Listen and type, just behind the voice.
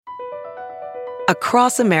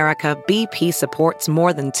Across America, BP supports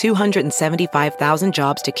more than 275,000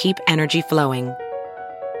 jobs to keep energy flowing.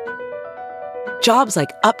 Jobs like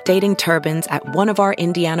updating turbines at one of our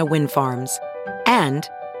Indiana wind farms and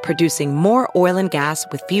producing more oil and gas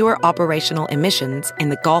with fewer operational emissions in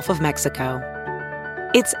the Gulf of Mexico.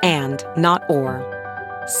 It's and, not or.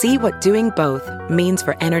 See what doing both means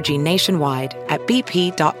for energy nationwide at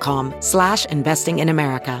bp.com/investing in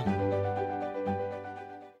America.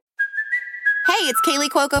 Hey, it's Kaylee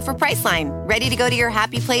Cuoco for Priceline. Ready to go to your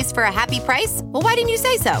happy place for a happy price? Well, why didn't you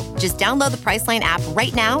say so? Just download the Priceline app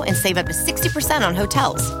right now and save up to 60% on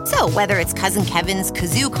hotels. So whether it's Cousin Kevin's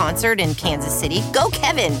Kazoo Concert in Kansas City, go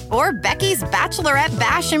Kevin, or Becky's Bachelorette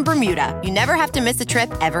Bash in Bermuda, you never have to miss a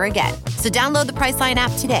trip ever again. So download the Priceline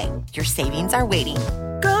app today. Your savings are waiting.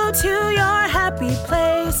 Go to your happy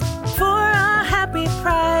place for a happy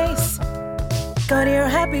price. Go to your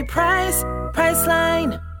happy price,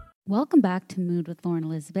 Priceline. Welcome back to Mood with Lauren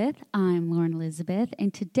Elizabeth. I'm Lauren Elizabeth,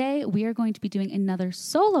 and today we are going to be doing another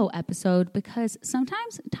solo episode because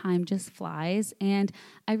sometimes time just flies, and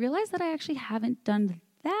I realize that I actually haven't done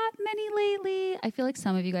that many lately. I feel like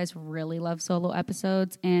some of you guys really love solo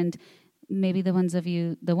episodes, and maybe the group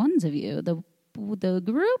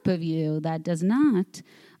of you that does not,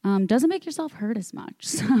 doesn't make yourself heard as much.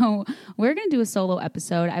 So we're going to do a solo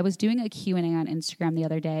episode. I was doing a Q&A on Instagram the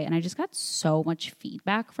other day, and I just got so much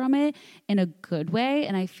feedback from it in a good way.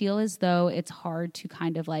 And I feel as though it's hard to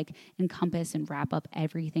kind of like encompass and wrap up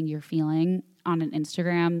everything you're feeling on an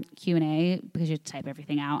Instagram Q&A because you type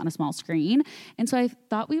everything out on a small screen. And so I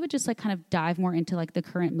thought we would just like kind of dive more into like the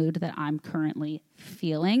current mood that I'm currently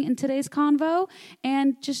feeling in today's convo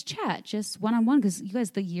and just chat, just one-on-one, because you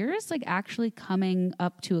guys, the year is like actually coming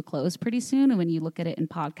up to a close pretty soon. And when you look at it in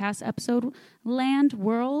podcast episode land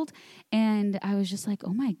world, and I was just like,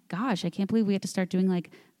 oh my gosh, I can't believe we have to start doing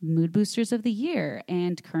like mood boosters of the year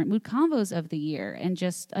and current mood convos of the year and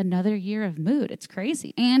just another year of mood. It's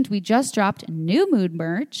crazy. And we just dropped new mood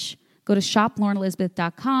merch. Go to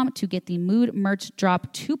shoplaurenelizabeth.com to get the Mood Merch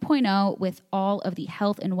Drop 2.0 with all of the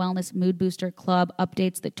health and wellness Mood Booster Club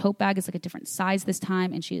updates. The tote bag is like a different size this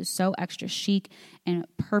time, and she is so extra chic and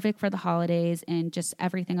perfect for the holidays and just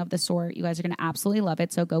everything of the sort. You guys are going to absolutely love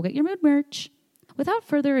it, so go get your mood merch. Without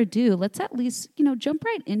further ado, let's at least, jump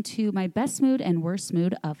right into my best mood and worst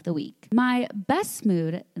mood of the week. My best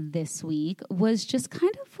mood this week was just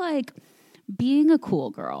kind of like being a cool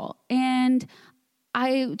girl. And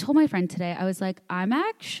I told my friend today, I was like, I'm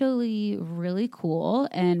actually really cool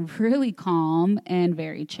and really calm and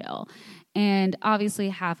very chill. And obviously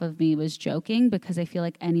half of me was joking because I feel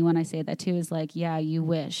like anyone I say that to is like, yeah, you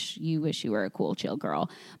wish you were a cool, chill girl.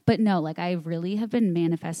 But no, like I really have been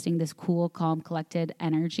manifesting this cool, calm, collected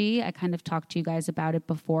energy. I kind of talked to you guys about it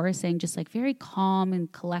before, saying just like very calm and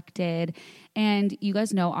collected. And you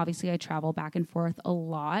guys know, obviously I travel back and forth a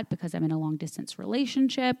lot because I'm in a long distance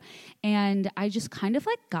relationship. And I just kind of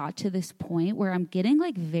like got to this point where I'm getting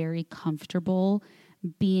like very comfortable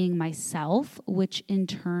being myself, which in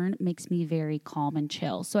turn makes me very calm and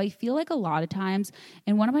chill. So I feel like a lot of times,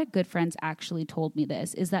 and one of my good friends actually told me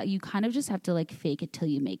this, is that you kind of just have to like fake it till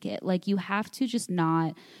you make it. Like you have to just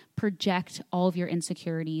not project all of your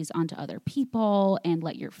insecurities onto other people and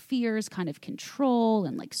let your fears kind of control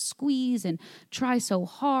and like squeeze and try so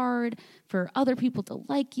hard for other people to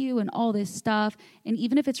like you and all this stuff. And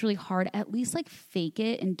even if it's really hard, at least like fake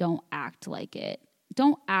it and don't act like it.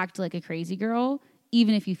 Don't act like a crazy girl,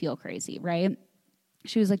 even if you feel crazy, right?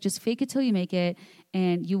 She was like, just fake it till you make it,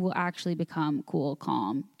 and you will actually become cool,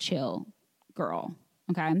 calm, chill girl,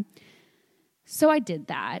 okay? So I did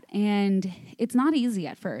that, and it's not easy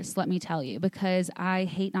at first, let me tell you, because I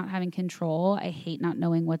hate not having control. I hate not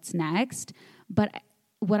knowing what's next, but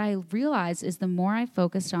what I realized is the more I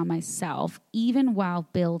focused on myself, even while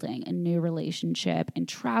building a new relationship and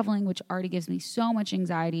traveling, which already gives me so much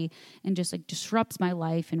anxiety and just like disrupts my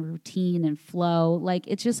life and routine and flow, like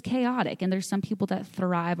it's just chaotic. And there's some people that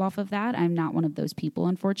thrive off of that. I'm not one of those people,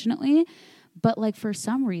 unfortunately. But like for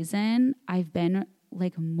some reason, I've been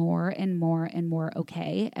like more and more and more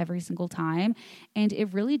okay every single time. And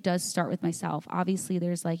it really does start with myself. Obviously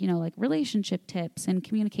there's like, like relationship tips and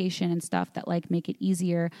communication and stuff that like make it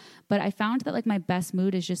easier. But I found that like my best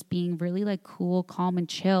mood is just being really like cool, calm and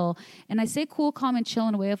chill. And I say cool, calm and chill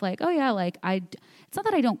in a way of like, oh yeah, like it's not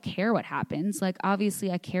that I don't care what happens. Like obviously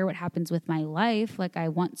I care what happens with my life. Like I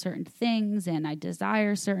want certain things and I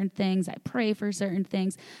desire certain things. I pray for certain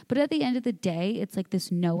things. But at the end of the day, it's like this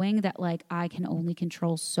knowing that like I can only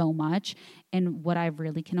control so much, and what I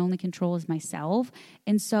really can only control is myself.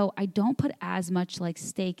 And so I don't put as much like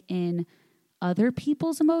stake in other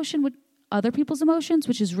people's other people's emotions,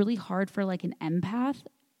 which is really hard for like an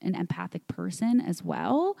empathic person as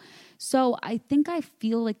well. So I think I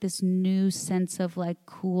feel like this new sense of like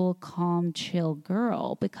cool, calm, chill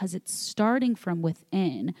girl because it's starting from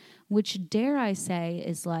within, which dare I say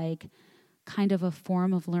is like kind of a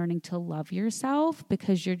form of learning to love yourself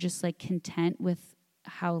because you're just like content with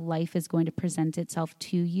how life is going to present itself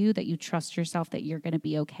to you, that you trust yourself, that you're going to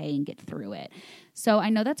be okay and get through it. So I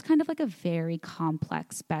know that's kind of like a very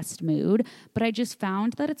complex best mood, but I just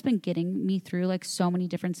found that it's been getting me through like so many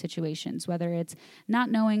different situations, whether it's not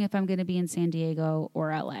knowing if I'm going to be in San Diego or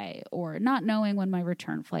LA, or not knowing when my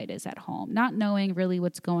return flight is at home, not knowing really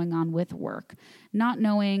what's going on with work, not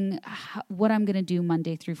knowing what I'm going to do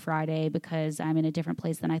Monday through Friday because I'm in a different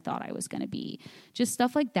place than I thought I was going to be. Just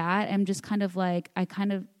stuff like that. I'm just kind of like,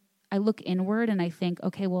 I look inward and I think,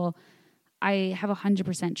 okay, well, I have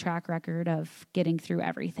 100% track record of getting through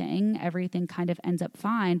everything. Everything kind of ends up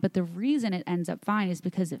fine. But the reason it ends up fine is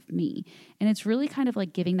because of me. And it's really kind of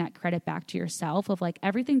like giving that credit back to yourself of like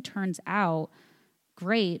everything turns out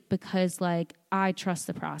great because like I trust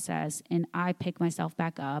the process and I pick myself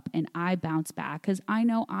back up and I bounce back because I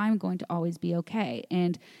know I'm going to always be okay.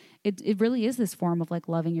 And it really is this form of like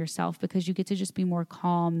loving yourself because you get to just be more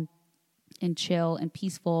calm and chill and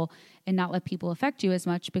peaceful and not let people affect you as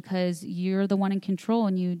much because you're the one in control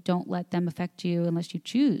and you don't let them affect you unless you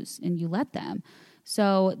choose and you let them.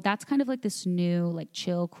 So that's kind of like this new like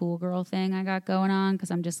chill, cool girl thing I got going on because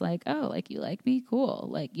I'm just like, oh, like you like me? Cool.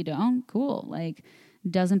 Like you don't? Cool. Like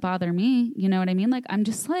doesn't bother me. You know what I mean? Like I'm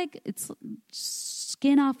just like, it's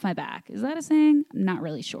skin off my back. Is that a saying? I'm not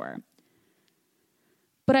really sure.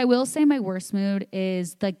 But I will say my worst mood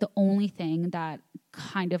is like the only thing that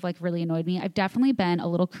kind of like really annoyed me. I've definitely been a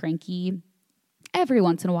little cranky every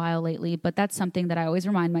once in a while lately, but that's something that I always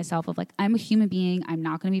remind myself of like, I'm a human being. I'm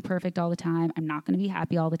not going to be perfect all the time. I'm not going to be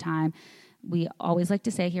happy all the time. We always like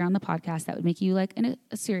to say here on the podcast that would make you like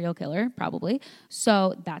a serial killer, probably.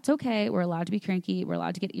 So that's okay. We're allowed to be cranky. We're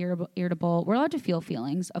allowed to get irritable. We're allowed to feel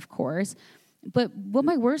feelings, of course. But what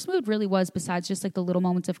my worst mood really was, besides just like the little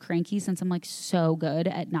moments of cranky, since I'm like so good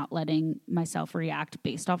at not letting myself react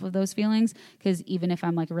based off of those feelings, because even if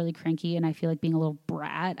I'm like really cranky and I feel like being a little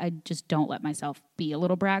brat, I just don't let myself be a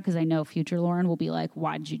little brat because I know future Lauren will be like,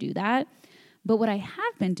 why did you do that? But what I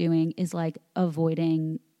have been doing is like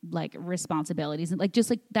avoiding like responsibilities and like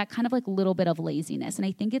just like that kind of like little bit of laziness. And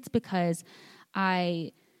I think it's because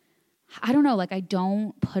I don't know, like I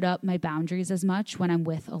don't put up my boundaries as much when I'm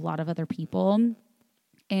with a lot of other people.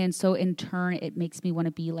 And so in turn, it makes me want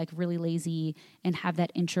to be like really lazy and have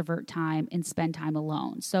that introvert time and spend time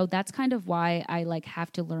alone. So that's kind of why I like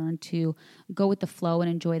have to learn to go with the flow and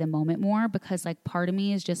enjoy the moment more, because like part of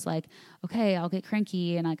me is just like, okay, I'll get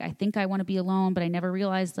cranky and like I think I want to be alone, but I never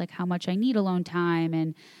realized like how much I need alone time.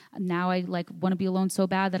 And now I like want to be alone so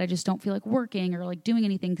bad that I just don't feel like working or like doing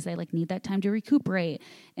anything because I like need that time to recuperate.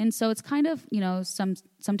 And so it's kind of, you know,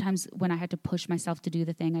 sometimes when I had to push myself to do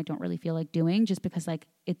the thing I don't really feel like doing, just because like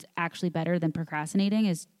it's actually better than procrastinating,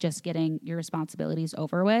 is just getting your responsibilities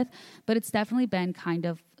over with. But it's definitely been kind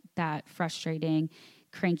of that frustrating,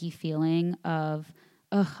 cranky feeling of,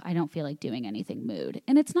 ugh, I don't feel like doing anything mood.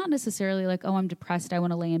 And it's not necessarily like, oh, I'm depressed, I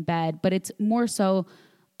want to lay in bed, but it's more so,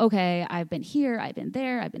 okay, I've been here, I've been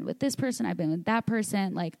there, I've been with this person, I've been with that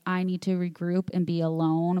person. Like I need to regroup and be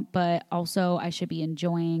alone, but also I should be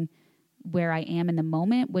enjoying where I am in the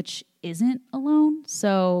moment, which isn't alone.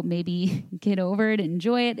 So maybe get over it,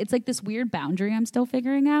 enjoy it. It's like this weird boundary I'm still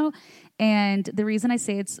figuring out. And the reason I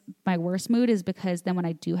say it's my worst mood is because then when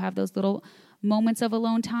I do have those little moments of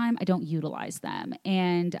alone time, I don't utilize them.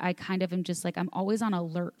 And I kind of am just like, I'm always on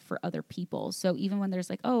alert for other people. So even when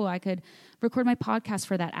there's like, oh, I could record my podcast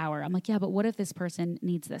for that hour, I'm like, yeah, but what if this person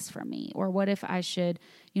needs this from me? Or what if I should,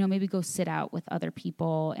 you know, maybe go sit out with other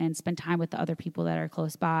people and spend time with the other people that are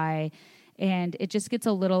close by? And it just gets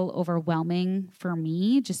a little overwhelming for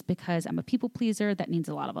me just because I'm a people pleaser that needs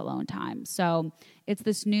a lot of alone time. So it's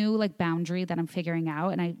this new like boundary that I'm figuring out,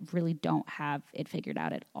 and I really don't have it figured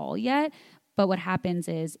out at all yet. But what happens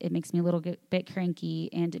is it makes me a little bit cranky,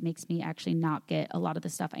 and it makes me actually not get a lot of the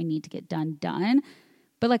stuff I need to get done.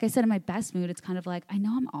 But like I said, in my best mood, it's kind of like, I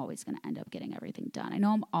know I'm always going to end up getting everything done. I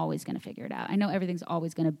know I'm always going to figure it out. I know everything's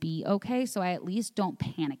always going to be okay. So I at least don't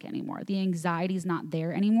panic anymore. The anxiety's not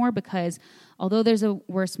there anymore, because although there's a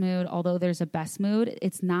worst mood, although there's a best mood,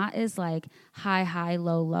 it's not as like high,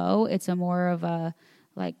 low. It's a more of a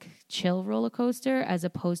like chill roller coaster, as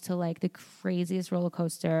opposed to like the craziest roller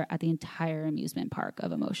coaster at the entire amusement park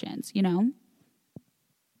of emotions, you know?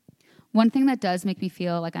 One thing that does make me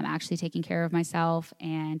feel like I'm actually taking care of myself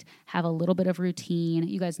and have a little bit of routine.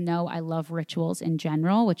 You guys know I love rituals in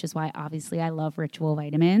general, which is why obviously I love ritual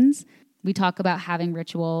vitamins. We talk about having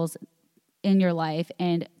rituals in your life,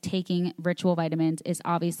 and taking ritual vitamins is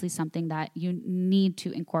obviously something that you need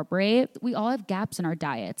to incorporate. We all have gaps in our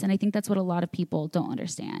diets, and I think that's what a lot of people don't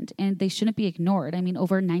understand, and they shouldn't be ignored. I mean,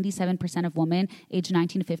 over 97% of women aged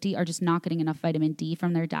 19 to 50 are just not getting enough vitamin D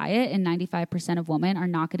from their diet, and 95% of women are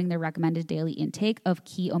not getting their recommended daily intake of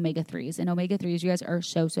key omega-3s. And omega-3s, you guys, are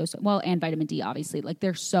so, well, and vitamin D, obviously, like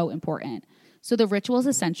they're so important. So the Rituals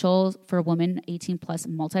Essentials for Women 18 Plus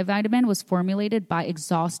multivitamin was formulated by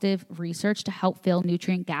exhaustive research to help fill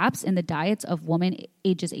nutrient gaps in the diets of women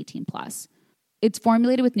ages 18 plus. It's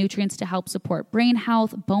formulated with nutrients to help support brain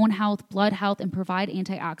health, bone health, blood health, and provide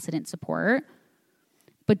antioxidant support.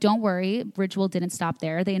 But don't worry, Ritual didn't stop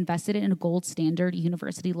there. They invested in a gold standard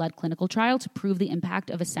university-led clinical trial to prove the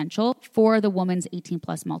impact of Essential for the woman's 18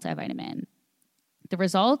 plus multivitamin. The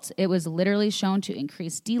results, it was literally shown to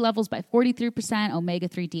increase D levels by 43%,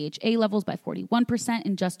 omega-3 DHA levels by 41%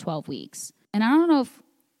 in just 12 weeks. And I don't know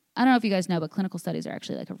if you guys know, but clinical studies are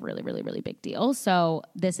actually like a really, really, really big deal. So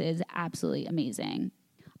this is absolutely amazing.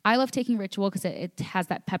 I love taking Ritual because it has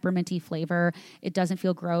that pepperminty flavor. It doesn't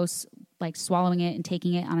feel gross like swallowing it and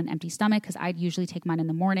taking it on an empty stomach, because I'd usually take mine in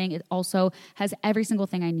the morning. It also has every single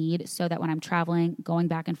thing I need so that when I'm traveling, going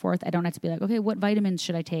back and forth, I don't have to be like, okay, what vitamins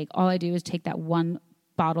should I take? All I do is take that one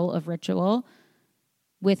bottle of Ritual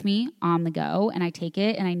with me on the go, and I take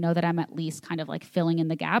it, and I know that I'm at least kind of like filling in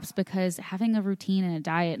the gaps, because having a routine and a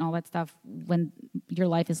diet and all that stuff when your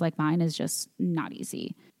life is like mine is just not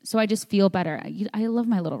easy. So I just feel better. I love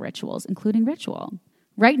my little rituals, including Ritual.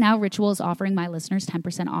 Right now, Ritual is offering my listeners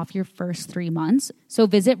 10% off your first 3 months. So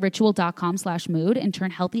visit ritual.com/mood and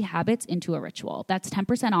turn healthy habits into a ritual. That's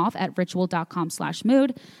 10% off at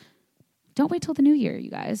ritual.com/mood. Don't wait till the new year,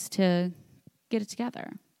 you guys, to get it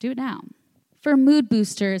together. Do it now. For mood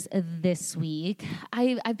boosters this week,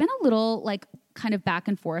 I've been a little like kind of back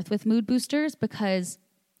and forth with mood boosters, because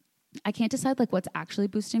I can't decide like what's actually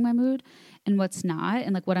boosting my mood and what's not,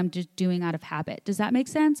 and like what I'm just doing out of habit. Does that make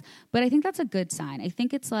sense? But I think that's a good sign. I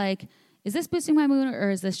think it's like, is this boosting my mood,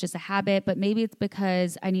 or is this just a habit? But maybe it's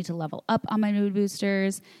because I need to level up on my mood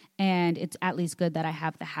boosters, and it's at least good that I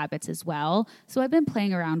have the habits as well. So I've been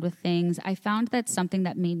playing around with things. I found that something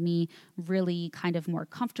that made me really kind of more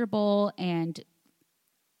comfortable and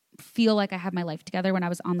feel like I have my life together when I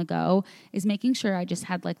was on the go is making sure I just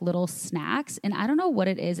had like little snacks. And I don't know what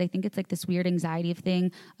it is. I think it's like this weird anxiety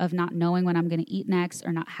thing of not knowing when I'm going to eat next,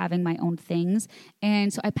 or not having my own things.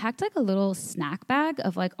 And so I packed like a little snack bag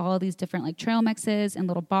of like all of these different like trail mixes and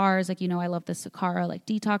little bars. Like, you know, I love the Sakara like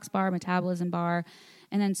detox bar, metabolism bar,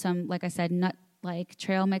 and then some, like I said, nut like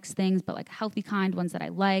trail mix things, but like healthy kind, ones that I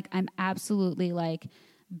like. I'm absolutely like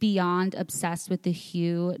beyond obsessed with the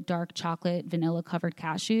Hue dark chocolate vanilla covered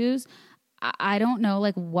cashews. I don't know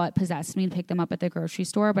like what possessed me to pick them up at the grocery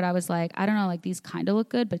store, but I was like, I don't know, like these kind of look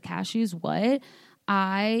good, but cashews, what?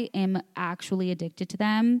 I am actually addicted to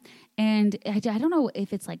them. And I don't know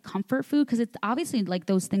if it's like comfort food, because it's obviously like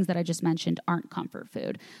those things that I just mentioned aren't comfort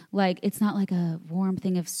food. Like it's not like a warm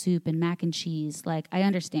thing of soup and mac and cheese. Like I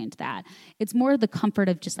understand that. It's more the comfort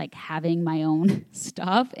of just like having my own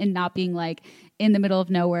stuff and not being like in the middle of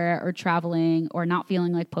nowhere or traveling or not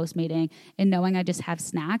feeling like Postmating, and knowing I just have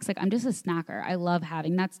snacks. Like I'm just a snacker. I love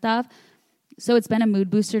having that stuff. So it's been a mood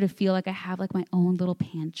booster to feel like I have like my own little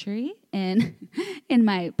pantry in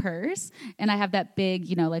my purse. And I have that big,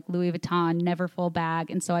 you know, like Louis Vuitton never full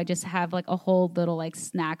bag. And so I just have like a whole little like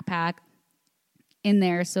snack pack in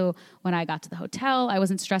there. So when I got to the hotel, I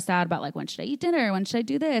wasn't stressed out about like, when should I eat dinner? When should I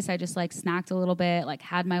do this? I just like snacked a little bit, like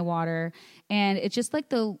had my water. And it's just like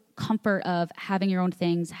the comfort of having your own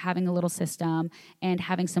things, having a little system, and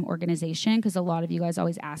having some organization. Because a lot of you guys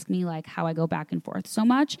always ask me like how I go back and forth so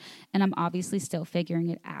much. And I'm obviously still figuring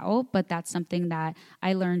it out. But that's something that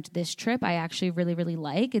I learned this trip I actually really, really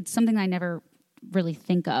like. It's something I never really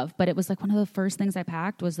think of, but it was like one of the first things I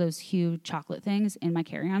packed was those huge chocolate things in my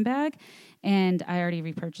carry-on bag, and I already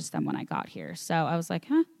repurchased them when I got here. So I was like,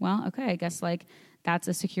 well, okay, I guess like that's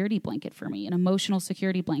a security blanket for me. An emotional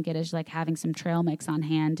security blanket is like having some trail mix on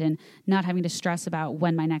hand and not having to stress about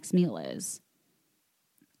when my next meal is.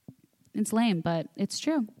 It's lame, but it's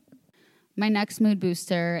true. My next mood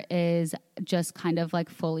booster is just kind of like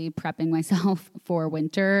fully prepping myself for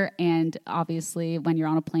winter. And obviously when you're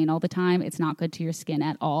on a plane all the time, it's not good to your skin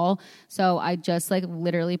at all. So I just like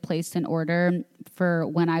literally placed an order for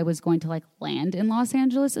when I was going to like land in Los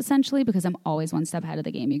Angeles, essentially, because I'm always one step ahead of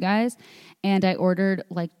the game, you guys. And I ordered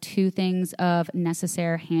like 2 things of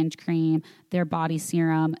Necessaire hand cream, their body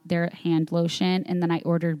serum, their hand lotion. And then I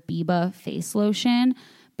ordered Biba face lotion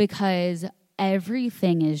because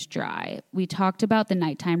everything is dry. We talked about the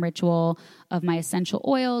nighttime ritual of my essential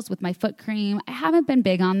oils with my foot cream. I haven't been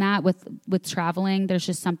big on that with traveling. There's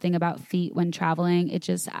just something about feet when traveling.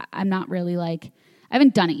 I'm not really like, I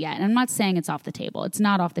haven't done it yet. And I'm not saying it's off the table. It's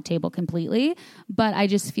not off the table completely, but I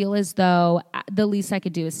just feel as though the least I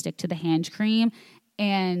could do is stick to the hand cream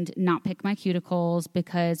and not pick my cuticles,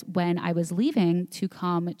 because when I was leaving to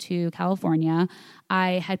come to California,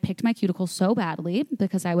 I had picked my cuticles so badly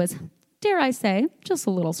because I was, dare I say, just a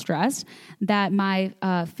little stressed, that my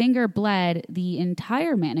finger bled the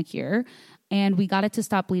entire manicure, and we got it to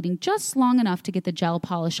stop bleeding just long enough to get the gel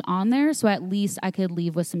polish on there, so at least I could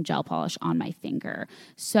leave with some gel polish on my finger.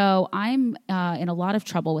 So I'm in a lot of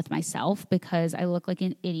trouble with myself because I look like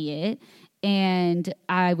an idiot, and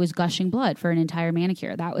I was gushing blood for an entire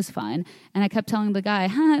manicure. That was fun. And I kept telling the guy,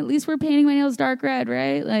 at least we're painting my nails dark red,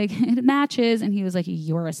 right? Like, it matches. And he was like,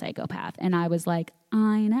 you're a psychopath. And I was like,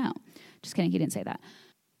 I know. Just kidding. He didn't say that.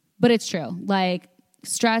 But it's true. Like,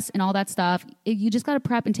 stress and all that stuff, you just got to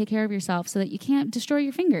prep and take care of yourself so that you can't destroy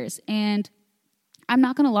your fingers. And I'm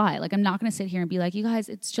not going to lie. Like, I'm not going to sit here and be like, you guys,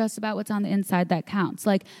 it's just about what's on the inside that counts.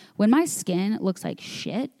 Like, when my skin looks like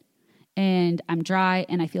shit and I'm dry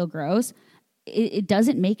and I feel gross, it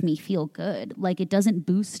doesn't make me feel good. Like, it doesn't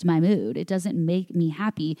boost my mood. It doesn't make me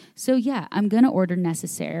happy. So yeah, I'm going to order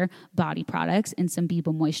Necessaire body products and some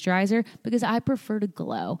Biba moisturizer because I prefer to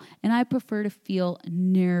glow and I prefer to feel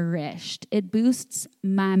nourished. It boosts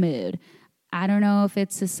my mood. I don't know if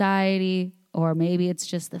it's society or maybe it's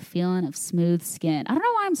just the feeling of smooth skin. I don't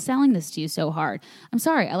know why I'm selling this to you so hard. I'm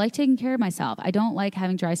sorry. I like taking care of myself. I don't like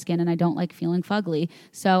having dry skin and I don't like feeling fugly.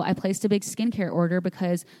 So I placed a big skincare order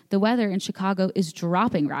because the weather in Chicago is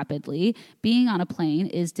dropping rapidly. Being on a plane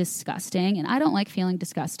is disgusting and I don't like feeling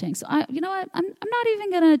disgusting. So you know what? I'm not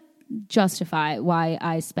even going to justify why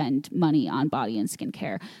I spend money on body and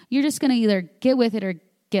skincare. You're just going to either get with it or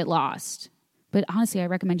get lost. But honestly, I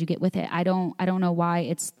recommend you get with it. I don't know why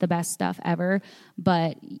it's the best stuff ever,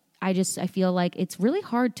 but I feel like it's really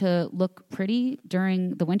hard to look pretty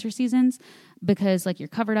during the winter seasons because like you're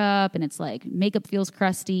covered up and it's like makeup feels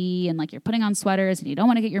crusty and like you're putting on sweaters and you don't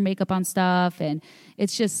want to get your makeup on stuff. And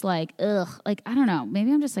it's just like, ugh, like, I don't know,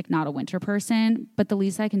 maybe I'm just like not a winter person, but the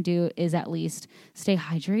least I can do is at least stay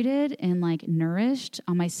hydrated and like nourished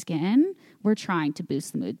on my skin. We're trying to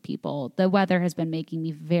boost the mood, people. The weather has been making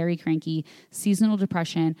me very cranky. Seasonal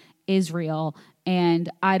depression is real, and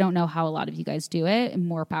I don't know how a lot of you guys do it, and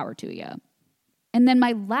more power to you. And then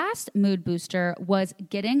my last mood booster was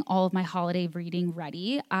getting all of my holiday reading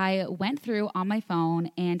ready. I went through on my phone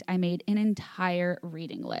and I made an entire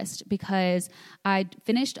reading list because I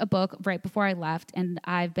finished a book right before I left, and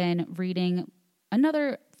I've been reading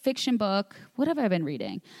another fiction book. What have I been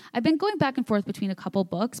reading? I've been going back and forth between a couple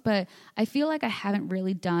books, but I feel like I haven't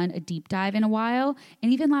really done a deep dive in a while.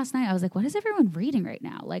 And even last night, I was like, what is everyone reading right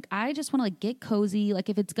now? Like, I just want to like get cozy. Like,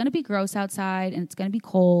 if it's going to be gross outside and it's going to be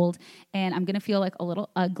cold and I'm going to feel like a little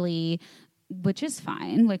ugly, which is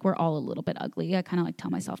fine. Like, we're all a little bit ugly. I kind of like tell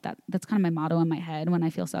myself that. That's kind of my motto in my head when I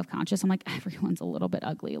feel self-conscious. I'm like, everyone's a little bit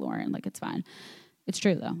ugly, Lauren. Like, it's fine. It's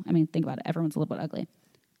true though. I mean, think about it. Everyone's a little bit ugly.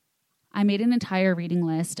 I made an entire reading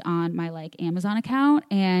list on my like Amazon account,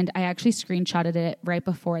 and I actually screenshotted it right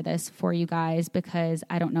before this for you guys because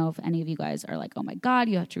I don't know if any of you guys are like, oh my God,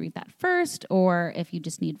 you have to read that first, or if you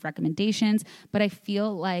just need recommendations. But I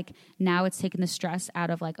feel like now it's taken the stress out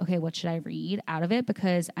of like, okay, what should I read out of it?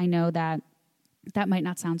 Because I know that might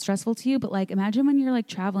not sound stressful to you, but like imagine when you're like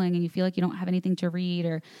traveling and you feel like you don't have anything to read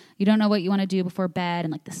or you don't know what you want to do before bed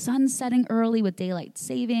and like the sun's setting early with daylight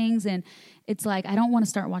savings and it's like I don't want to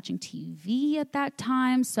start watching TV at that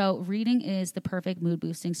time. So reading is the perfect mood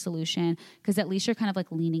boosting solution because at least you're kind of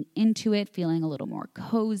like leaning into it, feeling a little more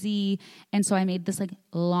cozy. And so I made this like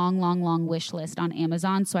long wish list on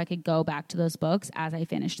Amazon so I could go back to those books as I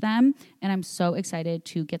finished them. And I'm so excited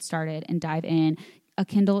to get started and dive in. A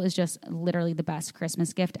Kindle is just literally the best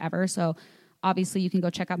Christmas gift ever. So obviously you can go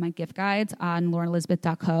check out my gift guides on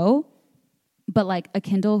laurenelizabeth.co. But like a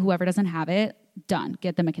Kindle, whoever doesn't have it, done.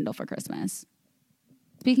 Get them a Kindle for Christmas.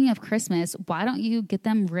 Speaking of Christmas, why don't you get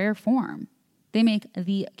them Rare Form? They make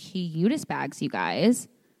the cutest bags, you guys.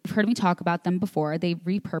 You've heard me talk about them before. They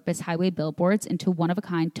repurpose highway billboards into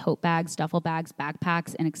one-of-a-kind tote bags, duffel bags,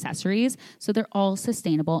 backpacks, and accessories. So they're all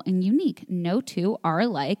sustainable and unique. No two are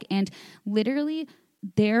alike. And literally,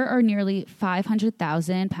 there are nearly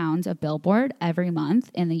 500,000 pounds of billboard every month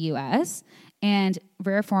in the U.S., and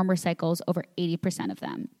Rare Form recycles over 80% of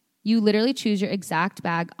them. You literally choose your exact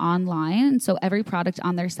bag online, so every product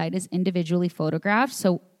on their site is individually photographed,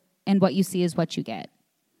 and what you see is what you get.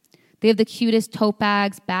 They have the cutest tote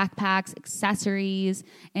bags, backpacks, accessories,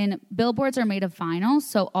 and billboards are made of vinyl,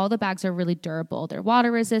 so all the bags are really durable. They're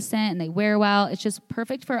water resistant and they wear well. It's just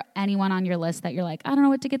perfect for anyone on your list that you're like, I don't know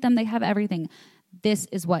what to get them. They have everything. This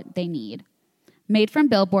is what they need. Made from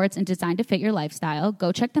billboards and designed to fit your lifestyle.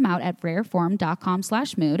 Go check them out at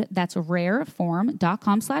rareform.com/mood. That's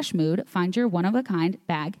rareform.com/mood. Find your one-of-a-kind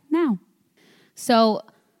bag now. So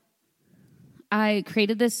I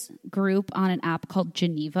created this group on an app called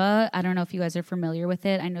Geneva. I don't know if you guys are familiar with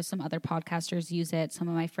it. I know some other podcasters use it. Some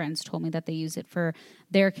of my friends told me that they use it for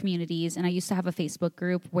their communities. And I used to have a Facebook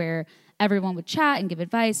group where everyone would chat and give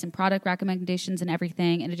advice and product recommendations and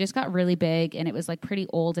everything. And it just got really big and it was like pretty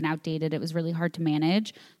old and outdated. It was really hard to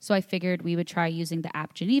manage. So I figured we would try using the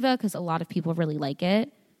app Geneva because a lot of people really like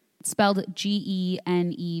it. It's spelled Geneva,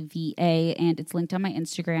 and it's linked on my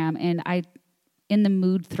Instagram. And in the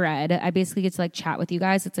mood thread, I basically get to like chat with you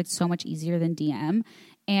guys. It's like so much easier than DM.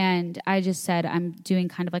 And I just said I'm doing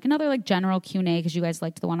kind of like another like general Q&A because you guys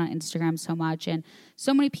liked the one on Instagram so much. And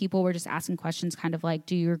so many people were just asking questions kind of like,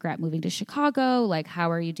 do you regret moving to Chicago? Like,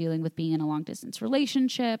 how are you dealing with being in a long distance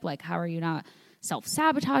relationship? Like, how are you not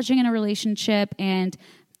self-sabotaging in a relationship? And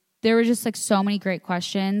there were just like so many great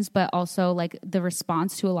questions, but also like the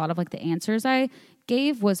response to a lot of like the answers I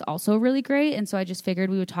gave was also really great. And so I just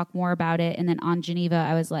figured we would talk more about it. And then on Geneva,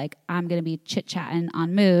 I was like, I'm going to be chit-chatting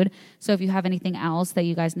on mood. So if you have anything else that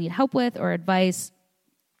you guys need help with or advice,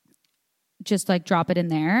 just like drop it in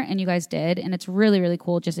there. And you guys did. And it's really, really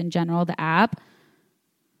cool just in general, the app.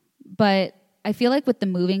 But I feel like with the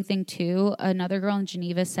moving thing too, another girl in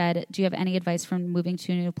Geneva said, do you have any advice from moving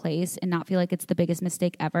to a new place and not feel like it's the biggest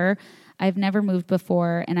mistake ever? I've never moved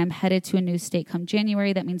before and I'm headed to a new state come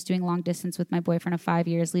January. That means doing long distance with my boyfriend of 5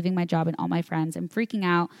 years, leaving my job and all my friends. I'm freaking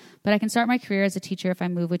out, but I can start my career as a teacher if I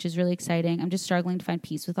move, which is really exciting. I'm just struggling to find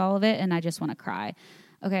peace with all of it and I just want to cry.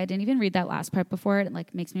 Okay, I didn't even read that last part before. It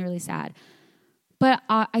like makes me really sad. But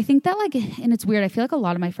I think that like, and it's weird, I feel like a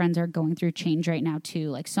lot of my friends are going through change right now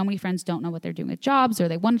too. Like so many friends don't know what they're doing with jobs or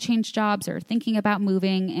they want to change jobs or thinking about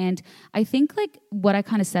moving. And I think like what I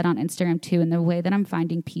kind of said on Instagram too, and the way that I'm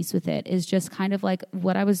finding peace with it is just kind of like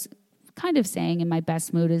what I was kind of saying in my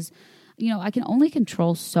best mood is, you know, I can only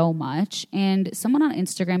control so much. And someone on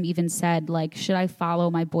Instagram even said like, should I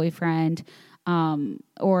follow my boyfriend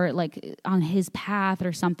or like on his path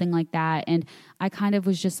or something like that. And I kind of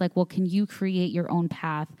was just like, well, can you create your own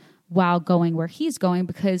path while going where he's going?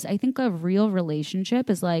 Because I think a real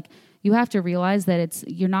relationship is like, you have to realize that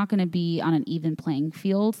you're not going to be on an even playing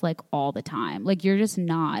field like all the time. Like you're just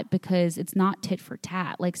not, because it's not tit for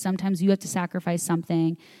tat. Like sometimes you have to sacrifice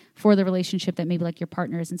something for the relationship that maybe like your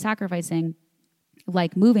partner isn't sacrificing,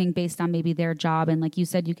 like moving based on maybe their job. And like you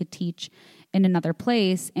said, you could teach in another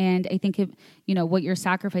place. And I think, what you're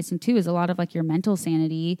sacrificing too is a lot of like your mental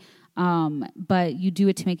sanity. But you do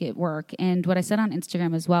it to make it work. And what I said on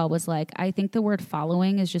Instagram as well was like, I think the word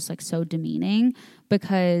following is just like so demeaning,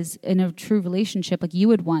 because in a true relationship, like you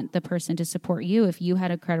would want the person to support you. If you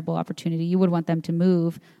had a credible opportunity, you would want them to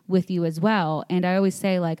move with you as well. And I always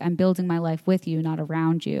say like, I'm building my life with you, not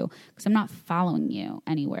around you, because I'm not following you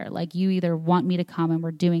anywhere. Like you either want me to come and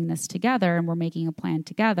we're doing this together and we're making a plan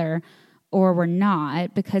together, or we're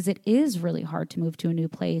not, because it is really hard to move to a new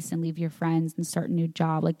place and leave your friends and start a new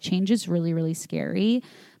job. Like change is really, really scary.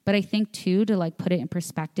 But I think too, to like put it in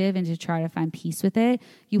perspective and to try to find peace with it,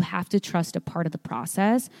 you have to trust a part of the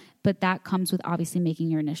process. But that comes with obviously making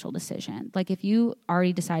your initial decision. Like if you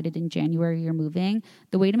already decided in January you're moving,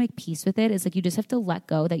 the way to make peace with it is like you just have to let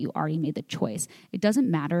go that you already made the choice. It doesn't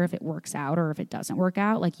matter if it works out or if it doesn't work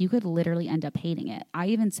out. Like you could literally end up hating it. I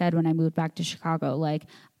even said when I moved back to Chicago, like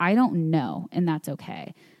I don't know, and that's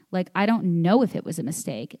okay. Like, I don't know if it was a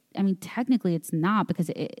mistake. I mean, technically it's not,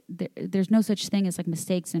 because there's no such thing as like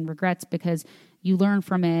mistakes and regrets, because you learn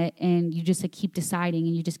from it and you just like keep deciding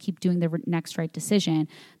and you just keep doing the next right decision.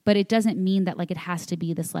 But it doesn't mean that like it has to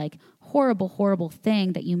be this like horrible, horrible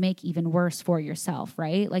thing that you make even worse for yourself,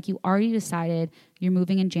 right? Like you already decided you're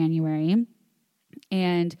moving in January.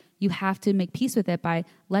 And you have to make peace with it by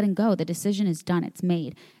letting go. The decision is done. It's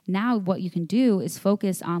made. Now what you can do is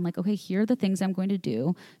focus on like, okay, here are the things I'm going to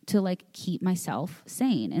do to like keep myself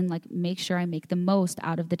sane and like make sure I make the most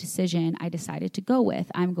out of the decision I decided to go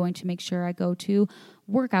with. I'm going to make sure I go to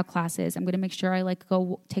workout classes. I'm going to make sure I like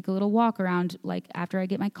go take a little walk around like after I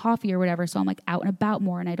get my coffee or whatever. So I'm like out and about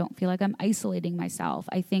more and I don't feel like I'm isolating myself.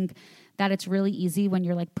 I think that it's really easy when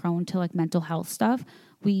you're like prone to like mental health stuff.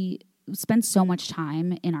 We spend so much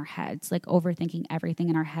time in our heads, like overthinking everything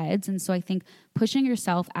in our heads. And so I think pushing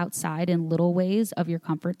yourself outside in little ways of your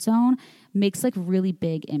comfort zone makes like really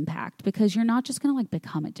big impact, because you're not just going to like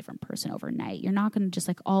become a different person overnight. You're not going to just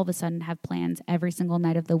like all of a sudden have plans every single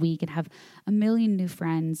night of the week and have a million new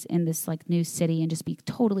friends in this like new city and just be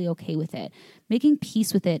totally okay with it. Making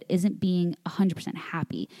peace with it isn't being 100%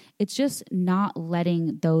 happy. It's just not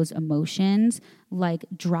letting those emotions like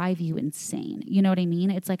drive you insane. You know what I mean?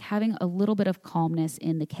 It's like having a little bit of calmness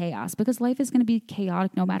in the chaos, because life is going to be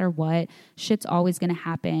chaotic no matter what. Shit's always going to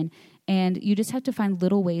happen. And you just have to find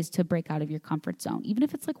little ways to break out of your comfort zone, even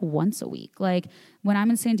if it's like once a week. Like when I'm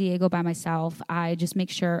in San Diego by myself, I just make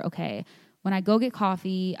sure, okay, when I go get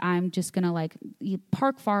coffee, I'm just going to like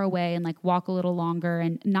park far away and like walk a little longer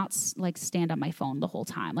and not like stand on my phone the whole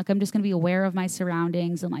time. Like I'm just going to be aware of my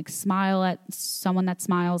surroundings and like smile at someone that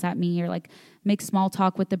smiles at me, or like make small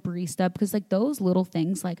talk with the barista, because like those little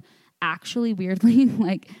things like actually weirdly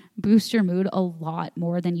like boost your mood a lot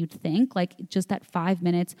more than you'd think. Like just that 5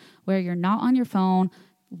 minutes where you're not on your phone,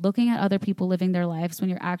 looking at other people living their lives, when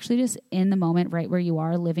you're actually just in the moment right where you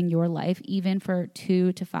are living your life, even for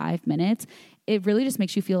 2 to 5 minutes, it really just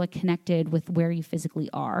makes you feel like connected with where you physically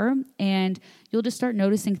are. And you'll just start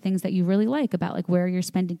noticing things that you really like about like where you're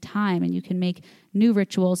spending time, and you can make new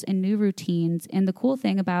rituals and new routines. And the cool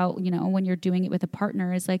thing about, you know, when you're doing it with a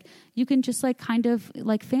partner is like, you can just like kind of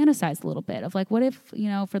like fantasize a little bit of like, what if, you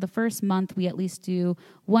know, for the first month, we at least do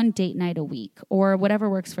one date night a week, or whatever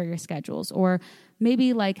works for your schedules. Or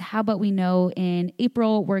maybe like, how about we know in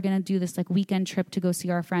April, we're going to do this like weekend trip to go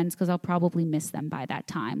see our friends, because I'll probably miss them by that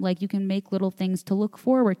time. Like you can make little things to look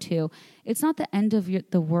forward to. It's not the end of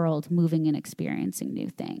the world moving and experiencing new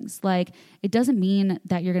things. Like it doesn't mean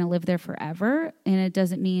that you're going to live there forever. And it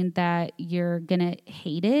doesn't mean that you're going to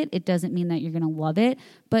hate it. It doesn't mean that you're going to love it,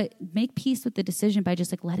 but make peace with the decision by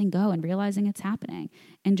just like letting go and realizing it's happening,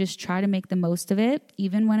 and just try to make the most of it,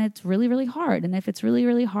 even when it's really, really hard. And if it's really,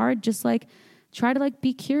 really hard, just like try to like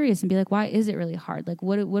be curious and be like, why is it really hard? Like,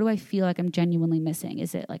 what do I feel like I'm genuinely missing?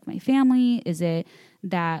 Is it like my family? Is it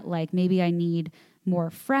that like maybe I need more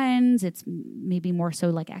friends? It's maybe more so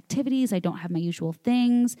like activities. I don't have my usual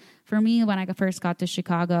things. For me, when I first got to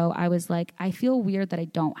Chicago, I was like, I feel weird that I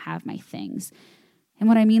don't have my things. And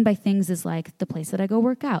what I mean by things is like the place that I go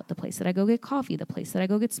work out, the place that I go get coffee, the place that I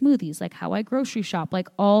go get smoothies, like how I grocery shop, like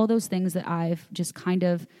all those things that I've just kind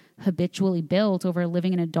of habitually built over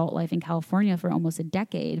living an adult life in California for almost a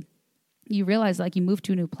decade. You realize like you move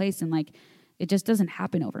to a new place and like it just doesn't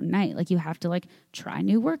happen overnight. Like you have to like try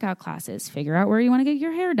new workout classes, figure out where you want to get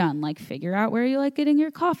your hair done, like figure out where you like getting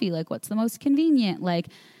your coffee, like what's the most convenient, like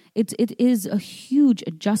it is a huge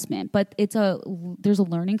adjustment, but there's a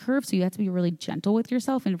learning curve. So you have to be really gentle with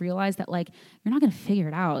yourself and realize that like, you're not going to figure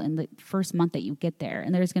it out in the first month that you get there.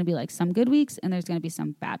 And there's going to be like some good weeks and there's going to be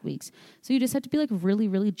some bad weeks. So you just have to be like really,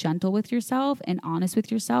 really gentle with yourself and honest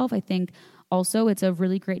with yourself. I think also it's a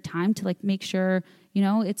really great time to like make sure, you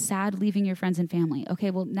know, it's sad leaving your friends and family.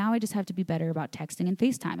 Okay, well, now I just have to be better about texting and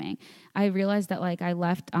FaceTiming. I realized that like I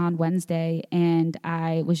left on Wednesday and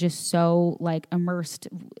I was just so like immersed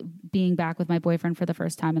being back with my boyfriend for the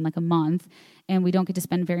first time in like a month, and we don't get to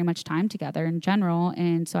spend very much time together in general.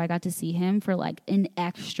 And so I got to see him for like an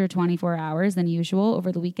extra 24 hours than usual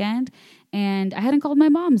over the weekend. And I hadn't called my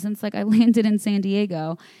mom since like I landed in San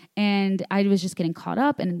Diego, and I was just getting caught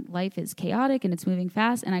up, and life is chaotic and it's moving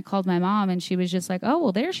fast. And I called my mom and she was just like, oh,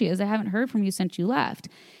 well, there she is. I haven't heard from you since you left.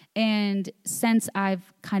 And since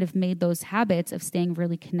I've kind of made those habits of staying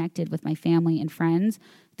really connected with my family and friends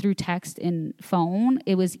through text and phone,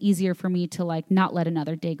 it was easier for me to like not let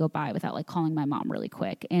another day go by without like calling my mom really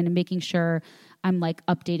quick and making sure I'm like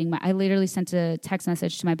updating I literally sent a text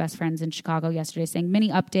message to my best friends in Chicago yesterday saying, mini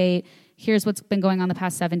update, here's what's been going on the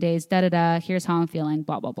past 7 days, here's how I'm feeling,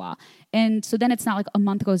 blah, blah, blah. And so then it's not like a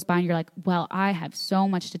month goes by and you're like, well, I have so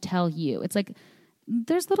much to tell you. It's like,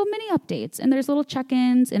 there's little mini updates and there's little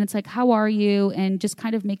check-ins, and it's like, how are you? And just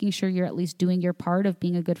kind of making sure you're at least doing your part of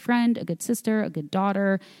being a good friend, a good sister, a good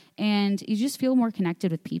daughter. And you just feel more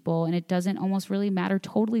connected with people, and it doesn't almost really matter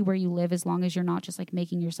totally where you live as long as you're not just like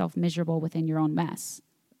making yourself miserable within your own mess.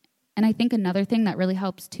 And I think another thing that really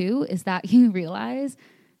helps too is that you realize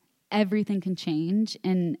everything can change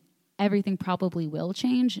and everything probably will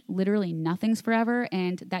change. Literally nothing's forever.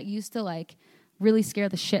 And that used to like really scare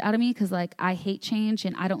the shit out of me because like I hate change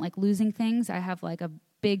and I don't like losing things. I have like a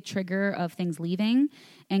big trigger of things leaving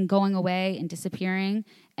and going away and disappearing.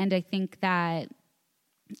 And I think that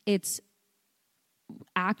it's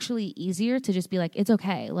actually easier to just be like, it's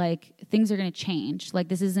okay. Like things are going to change. Like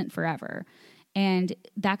this isn't forever. And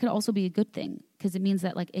that could also be a good thing because it means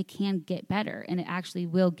that like it can get better and it actually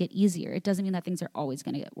will get easier. It doesn't mean that things are always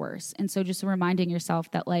going to get worse. And so just reminding yourself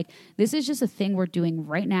that like this is just a thing we're doing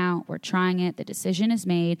right now. We're trying it. The decision is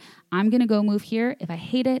made. I'm going to go move here. If I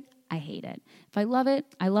hate it, I hate it. If I love it,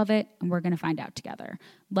 I love it, and we're going to find out together.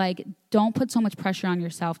 Like, don't put so much pressure on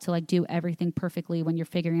yourself to like do everything perfectly when you're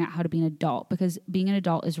figuring out how to be an adult, because being an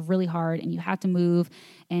adult is really hard and you have to move,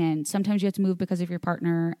 and sometimes you have to move because of your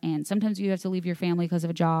partner, and sometimes you have to leave your family because of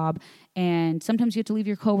a job, and sometimes you have to leave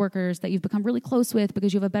your coworkers that you've become really close with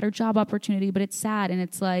because you have a better job opportunity, but it's sad. And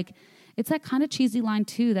it's like, it's that kind of cheesy line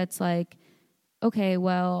too that's like, okay,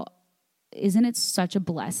 well, isn't it such a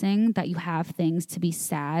blessing that you have things to be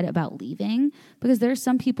sad about leaving? Because there's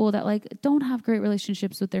some people that like don't have great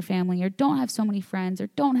relationships with their family or don't have so many friends or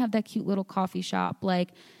don't have that cute little coffee shop.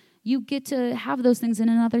 Like you get to have those things in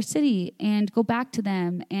another city and go back to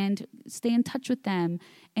them and stay in touch with them.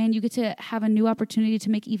 And you get to have a new opportunity to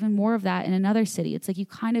make even more of that in another city. It's like you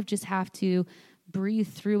kind of just have to breathe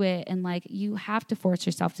through it, and like you have to force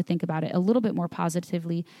yourself to think about it a little bit more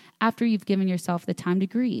positively after you've given yourself the time to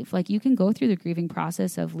grieve. Like you can go through the grieving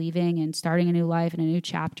process of leaving and starting a new life and a new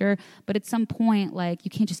chapter, but at some point, like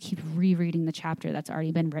you can't just keep rereading the chapter that's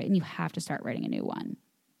already been written. You have to start writing a new one.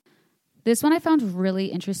 This one I found really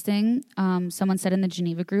interesting. Someone said in the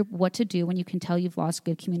Geneva group, what to do when you can tell you've lost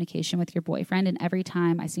good communication with your boyfriend, and every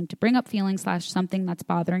time I seem to bring up feelings / something that's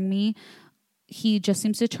bothering me, he just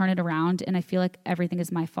seems to turn it around, and I feel like everything is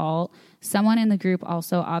my fault. Someone in the group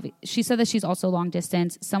also, she said that she's also long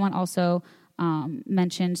distance. Someone also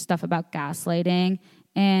mentioned stuff about gaslighting,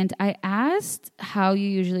 and I asked how you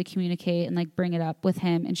usually communicate and like bring it up with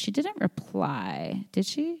him, and she didn't reply. Did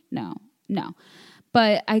she? No.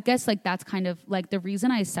 But I guess like that's kind of like the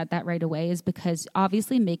reason I said that right away is because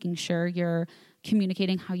obviously making sure you're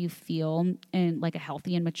communicating how you feel in like a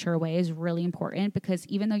healthy and mature way is really important, because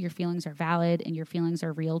even though your feelings are valid and your feelings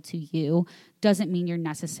are real to you, doesn't mean you're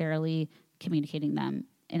necessarily communicating them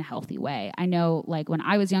in a healthy way. I know like when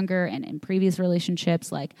I was younger and in previous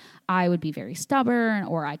relationships, like I would be very stubborn,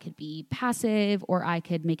 or I could be passive, or I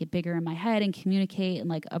could make it bigger in my head and communicate and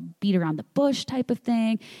like a beat around the bush type of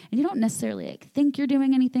thing. And you don't necessarily like think you're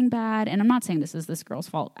doing anything bad. And I'm not saying this is this girl's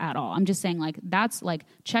fault at all. I'm just saying like, that's like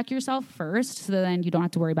check yourself first so that then you don't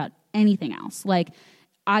have to worry about anything else. Like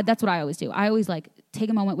that's what I always do. I always like take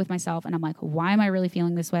a moment with myself and I'm like, why am I really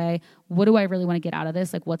feeling this way? What do I really want to get out of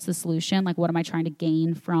this? Like, what's the solution? Like, what am I trying to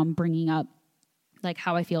gain from bringing up like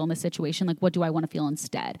how I feel in this situation? Like, what do I want to feel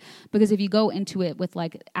instead? Because if you go into it with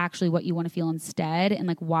like actually what you want to feel instead and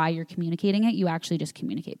like why you're communicating it, you actually just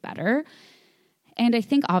communicate better. And I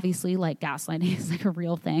think obviously like gaslighting is like a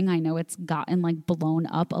real thing. I know it's gotten like blown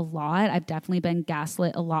up a lot. I've definitely been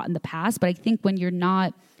gaslit a lot in the past, but I think when you're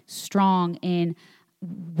not strong in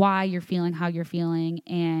why you're feeling how you're feeling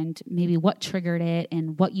and maybe what triggered it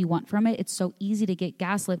and what you want from it, it's so easy to get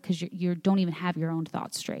gaslit because you don't even have your own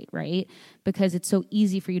thoughts straight, right? Because it's so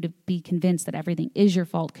easy for you to be convinced that everything is your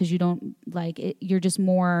fault because you don't like it, you're just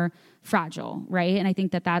more fragile, right? And I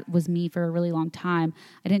think that was me for a really long time.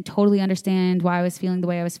 I didn't totally understand why I was feeling the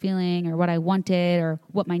way I was feeling or what I wanted or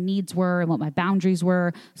what my needs were and what my boundaries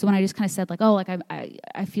were. So when I just kind of said like, oh, like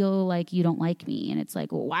I feel like you don't like me, and it's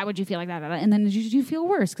like, well, why would you feel like that? And then you feel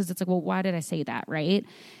worse because it's like, well, why did I say that, right?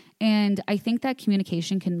 And I think that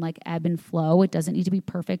communication can like ebb and flow. It doesn't need to be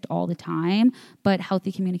perfect all the time, but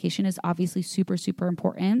healthy communication is obviously super, super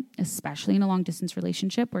important, especially in a long distance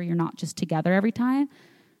relationship where you're not just together every time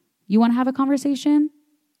you want to have a conversation.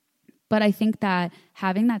 But I think that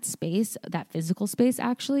having that space, that physical space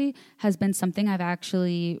actually has been something I've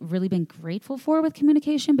actually really been grateful for with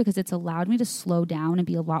communication, because it's allowed me to slow down and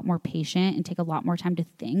be a lot more patient and take a lot more time to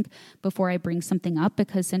think before I bring something up.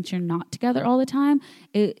 Because since you're not together all the time,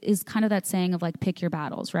 it is kind of that saying of like, pick your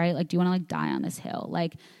battles, right? Like, do you want to like die on this hill?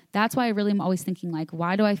 Like, that's why I really am always thinking like,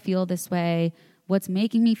 why do I feel this way? What's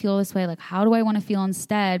making me feel this way? Like, how do I want to feel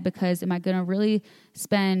instead? Because am I going to really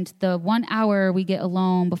spend the 1 hour we get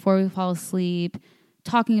alone before we fall asleep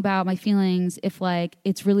talking about my feelings if like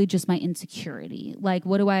it's really just my insecurity? Like,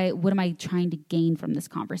 what am I trying to gain from this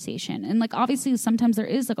conversation? And like, obviously sometimes there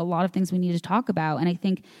is like a lot of things we need to talk about. And I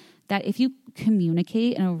think that if you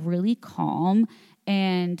communicate in a really calm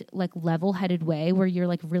and like level-headed way where you're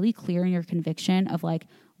like really clear in your conviction of like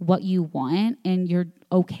what you want and you're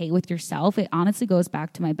okay with yourself, it honestly goes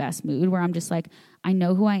back to my best mood where I'm just like, I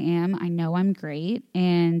know who I am. I know I'm great.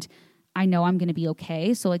 And I know I'm going to be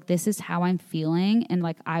okay. So like, this is how I'm feeling. And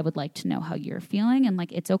like, I would like to know how you're feeling. And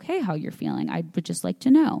like, it's okay how you're feeling. I would just like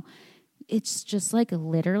to know. It's just like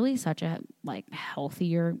literally such a like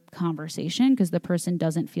healthier conversation because the person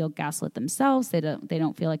doesn't feel gaslit themselves. They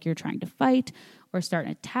don't feel like you're trying to fight or start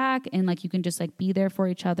an attack. And like, you can just like be there for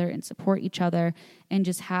each other and support each other and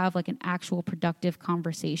just have like an actual productive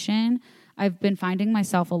conversation. I've been finding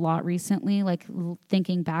myself a lot recently, like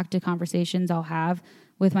thinking back to conversations I'll have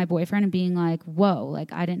with my boyfriend and being like, whoa,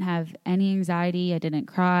 like I didn't have any anxiety. I didn't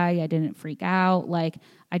cry. I didn't freak out. Like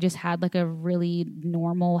I just had like a really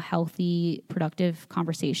normal, healthy, productive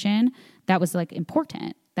conversation that was like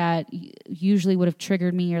important that usually would have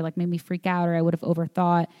triggered me or like made me freak out or I would have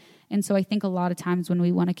overthought. And so I think a lot of times when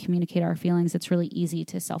we want to communicate our feelings, it's really easy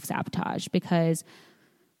to self-sabotage because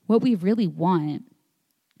what we really want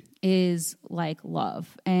is like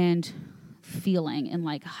love and feeling and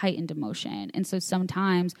like heightened emotion. And so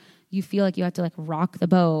sometimes you feel like you have to like rock the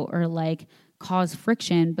boat or like cause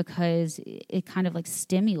friction because it kind of like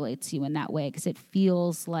stimulates you in that way because it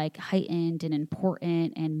feels like heightened and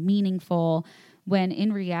important and meaningful when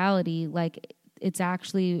in reality, like it's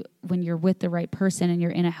actually when you're with the right person and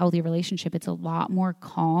you're in a healthy relationship, it's a lot more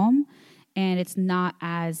calm and it's not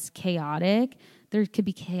as chaotic. There could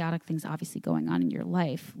be chaotic things obviously going on in your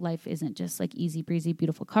life. Life isn't just like easy breezy,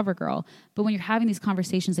 beautiful cover girl. But when you're having these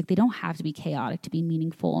conversations, like they don't have to be chaotic to be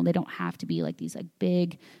meaningful. And they don't have to be like these like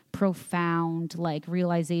big, profound like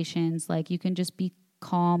realizations. Like you can just be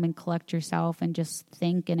calm and collect yourself and just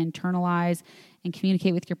think and internalize and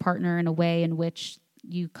communicate with your partner in a way in which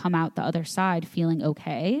you come out the other side feeling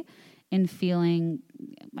okay and feeling,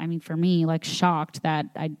 I mean, for me, like shocked that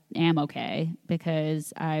I am okay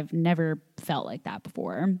because I've never felt like that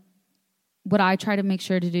before. What I try to make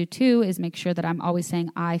sure to do too is make sure that I'm always saying,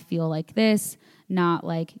 I feel like this, not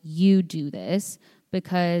like you do this,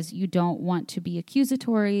 because you don't want to be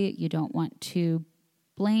accusatory. You don't want to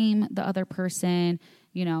blame the other person.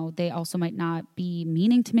 You know, they also might not be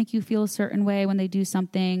meaning to make you feel a certain way when they do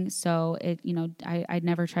something. So I'd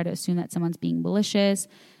never try to assume that someone's being malicious.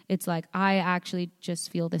 It's like, I actually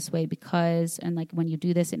just feel this way because, and like when you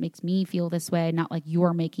do this, it makes me feel this way, not like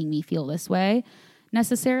you're making me feel this way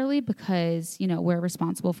necessarily because, you know, we're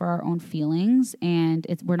responsible for our own feelings and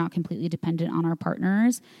we're not completely dependent on our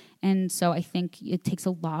partners. And so I think it takes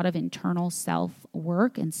a lot of internal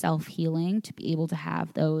self-work and self-healing to be able to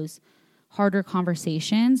have those harder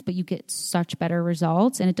conversations, but you get such better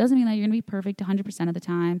results. And it doesn't mean that you're going to be perfect 100% of the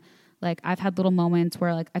time. Like I've had little moments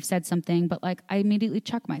where like I've said something, but like I immediately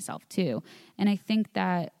check myself too. And I think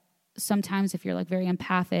that sometimes if you're like very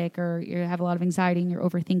empathic or you have a lot of anxiety and you're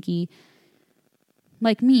overthinky,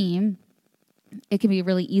 like me, it can be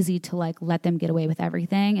really easy to like let them get away with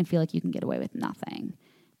everything and feel like you can get away with nothing.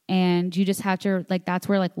 And you just have to like, that's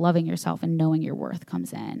where like loving yourself and knowing your worth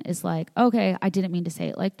comes in. Is like, okay, I didn't mean to say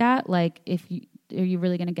it like that. Like are you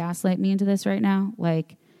really going to gaslight me into this right now?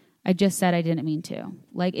 Like, I just said I didn't mean to.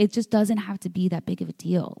 Like, it just doesn't have to be that big of a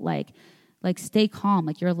deal. Like stay calm.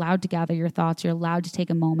 Like, you're allowed to gather your thoughts. You're allowed to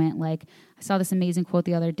take a moment. Like, I saw this amazing quote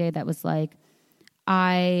the other day that was like,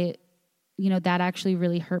 that actually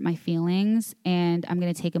really hurt my feelings, and I'm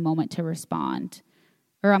going to take a moment to respond.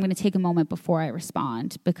 Or I'm going to take a moment before I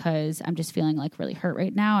respond because I'm just feeling like really hurt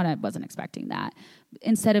right now, and I wasn't expecting that.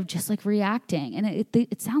 Instead of just like reacting. And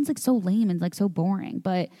it sounds like so lame and like so boring,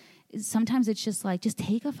 but sometimes it's just like, just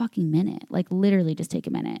take a fucking minute, like literally just take a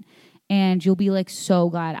minute and you'll be like so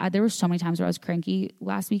glad. There were so many times where I was cranky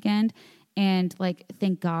last weekend and like,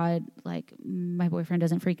 thank God, like my boyfriend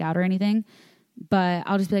doesn't freak out or anything, but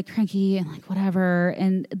I'll just be like cranky and like whatever.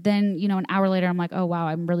 And then, an hour later I'm like, oh wow,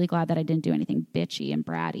 I'm really glad that I didn't do anything bitchy and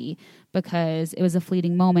bratty because it was a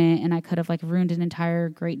fleeting moment and I could have like ruined an entire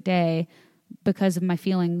great day because of my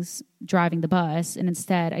feelings driving the bus. And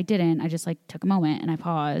instead I didn't. I just like took a moment and I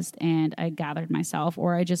paused and I gathered myself,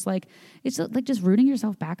 or I just like, it's like just rooting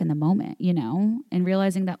yourself back in the moment, and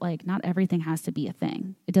realizing that like not everything has to be a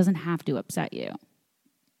thing. It doesn't have to upset you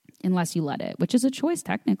unless you let it, which is a choice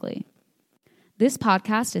technically. This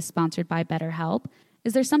podcast is sponsored by BetterHelp.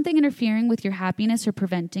 Is there something interfering with your happiness or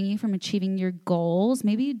preventing you from achieving your goals?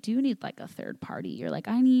 Maybe you do need like a third party. You're like,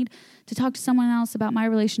 I need to talk to someone else about my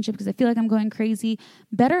relationship because I feel like I'm going crazy.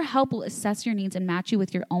 BetterHelp will assess your needs and match you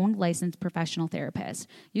with your own licensed professional therapist.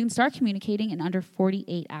 You can start communicating in under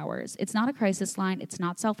 48 hours. It's not a crisis line. It's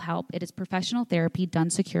not self-help. It is professional therapy done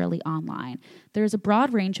securely online. There is a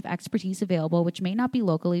broad range of expertise available, which may not be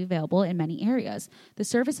locally available in many areas. The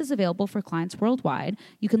service is available for clients worldwide.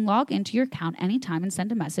 You can log into your account anytime and send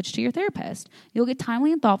a message to your therapist. You'll get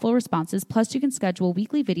timely and thoughtful responses, plus you can schedule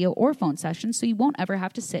weekly video or phone sessions so you won't ever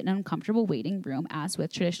have to sit in an uncomfortable waiting room as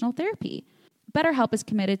with traditional therapy. BetterHelp is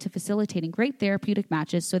committed to facilitating great therapeutic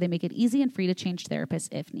matches so they make it easy and free to change therapists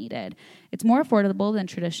if needed. It's more affordable than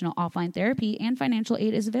traditional offline therapy, and financial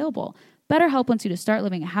aid is available. BetterHelp wants you to start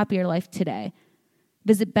living a happier life today.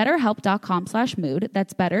 Visit betterhelp.com/mood,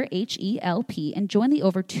 that's better, H-E-L-P, and join the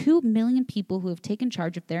over 2 million people who have taken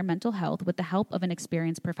charge of their mental health with the help of an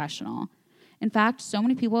experienced professional. In fact, so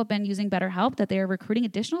many people have been using BetterHelp that they are recruiting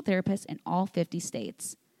additional therapists in all 50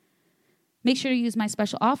 states. Make sure to use my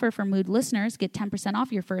special offer for Mood listeners. Get 10%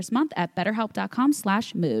 off your first month at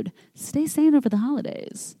betterhelp.com/mood. Stay sane over the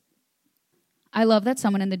holidays. I love that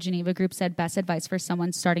someone in the Geneva group said best advice for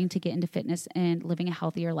someone starting to get into fitness and living a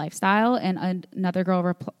healthier lifestyle. And another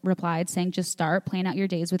girl replied saying, just start, plan out your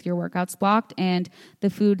days with your workouts blocked and the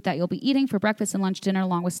food that you'll be eating for breakfast and lunch, dinner,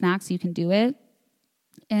 along with snacks, so you can do it.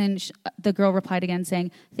 And the girl replied again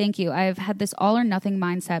saying, thank you. I've had this all or nothing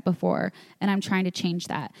mindset before, and I'm trying to change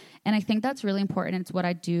that. And I think that's really important. It's what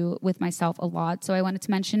I do with myself a lot. So I wanted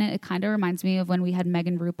to mention it. It kind of reminds me of when we had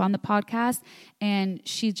Megan Roop on the podcast, and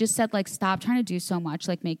she just said, like, stop trying to do so much,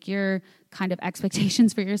 like make your kind of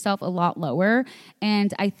expectations for yourself a lot lower.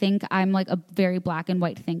 And I think I'm like a very black and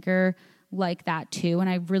white thinker like that too. And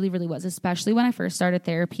I really, really was, especially when I first started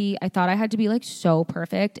therapy. I thought I had to be like so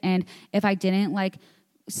perfect. And if I didn't like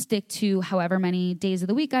stick to however many days of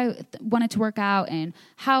the week I wanted to work out and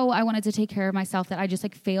how I wanted to take care of myself, that I just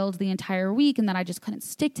like failed the entire week and that I just couldn't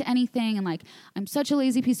stick to anything. And like, I'm such a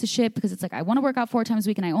lazy piece of shit because it's like, I want to work out 4 times a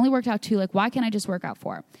week and I only worked out 2. Like, why can't I just work out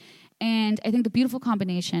 4? And I think the beautiful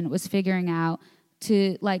combination was figuring out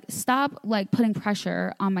to like stop like putting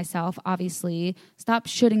pressure on myself, obviously, stop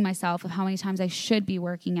shooting myself of how many times I should be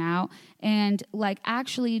working out, and like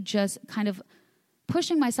actually just kind of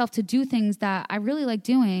pushing myself to do things that I really like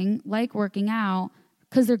doing, like working out,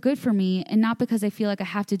 because they're good for me and not because I feel like I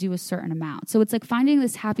have to do a certain amount. So it's like finding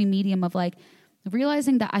this happy medium of like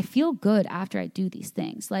realizing that I feel good after I do these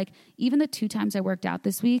things. Like even the 2 times I worked out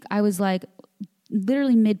this week, I was like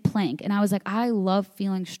literally mid-plank, and I was like, I love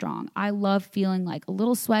feeling strong. I love feeling like a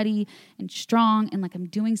little sweaty and strong and like I'm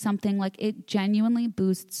doing something. Like it genuinely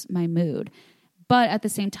boosts my mood. But at the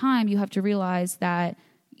same time, you have to realize that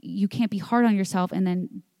you can't be hard on yourself and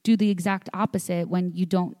then do the exact opposite when you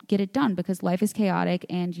don't get it done, because life is chaotic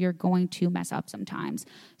and you're going to mess up sometimes.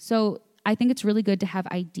 So I think it's really good to have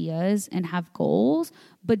ideas and have goals,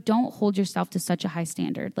 but don't hold yourself to such a high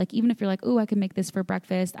standard. Like even if you're like, oh, I could make this for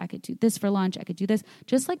breakfast, I could do this for lunch, I could do this,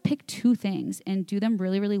 just like pick 2 things and do them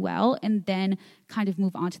really, really well, and then kind of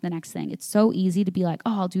move on to the next thing. It's so easy to be like,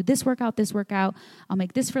 oh, I'll do this workout, I'll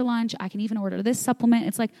make this for lunch, I can even order this supplement.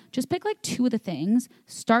 It's like, just pick like 2 of the things,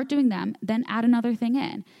 start doing them, then add another thing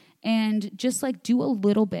in. And just like do a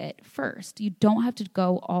little bit first. You don't have to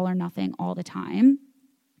go all or nothing all the time.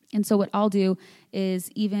 And so what I'll do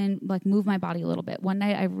is even like move my body a little bit. One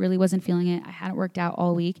night I really wasn't feeling it. I hadn't worked out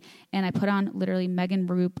all week, and I put on literally Megan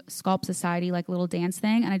Roop Sculpt Society, like little dance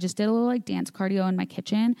thing. And I just did a little like dance cardio in my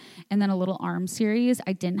kitchen and then a little arm series.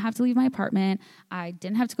 I didn't have to leave my apartment. I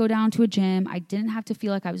didn't have to go down to a gym. I didn't have to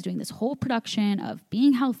feel like I was doing this whole production of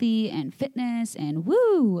being healthy and fitness and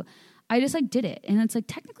woo. I just like did it. And it's like,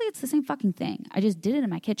 technically it's the same fucking thing. I just did it in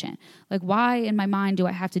my kitchen. Like why in my mind do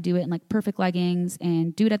I have to do it in like perfect leggings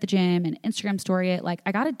and do it at the gym and Instagram story it? Like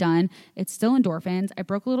I got it done. It's still endorphins. I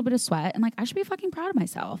broke a little bit of sweat and like I should be fucking proud of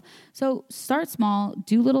myself. So start small,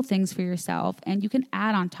 do little things for yourself, and you can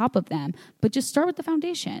add on top of them, but just start with the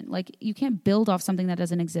foundation. Like you can't build off something that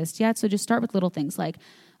doesn't exist yet. So just start with little things like,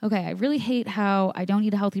 okay, I really hate how I don't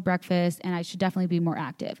eat a healthy breakfast and I should definitely be more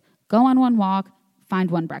active. Go on one walk, find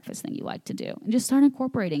one breakfast thing you like to do and just start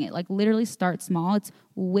incorporating it. Like literally start small. It's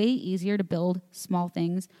way easier to build small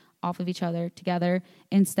things off of each other together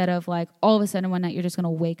instead of like all of a sudden one night you're just going to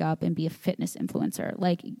wake up and be a fitness influencer.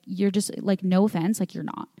 Like you're just like, no offense, like you're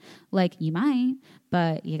not. Like you might,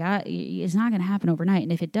 but it's not going to happen overnight.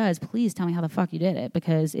 And if it does, please tell me how the fuck you did it,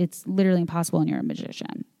 because it's literally impossible and you're a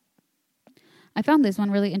magician. I found this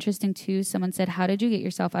one really interesting too. Someone said, how did you get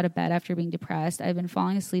yourself out of bed after being depressed? I've been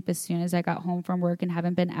falling asleep as soon as I got home from work and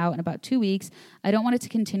haven't been out in about 2 weeks. I don't want it to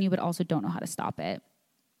continue, but also don't know how to stop it.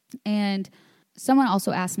 And someone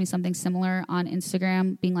also asked me something similar on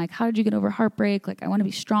Instagram, being like, how did you get over heartbreak? Like, I want to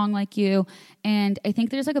be strong like you. And I think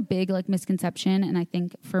there's like a big like misconception. And I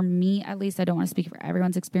think for me, at least, I don't want to speak for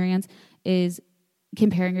everyone's experience, is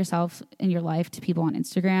comparing yourself in your life to people on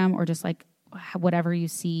Instagram or just like whatever you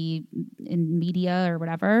see in media or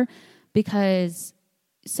whatever. Because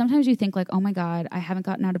sometimes you think like, oh my God, I haven't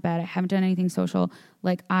gotten out of bed. I haven't done anything social.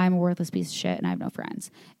 Like, I'm a worthless piece of shit and I have no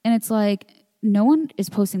friends. And it's like, no one is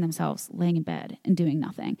posting themselves laying in bed and doing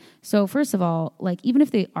nothing. So first of all, like, even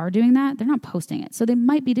if they are doing that, they're not posting it. So they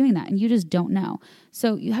might be doing that and you just don't know.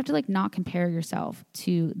 So you have to like not compare yourself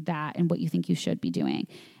to that and what you think you should be doing.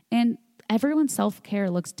 And everyone's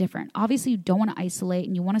self-care looks different. Obviously you don't want to isolate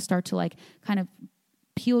and you want to start to like kind of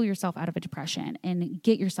peel yourself out of a depression and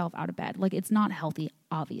get yourself out of bed. Like, it's not healthy,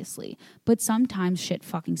 obviously, but sometimes shit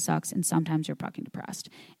fucking sucks and sometimes you're fucking depressed.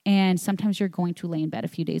 And sometimes you're going to lay in bed a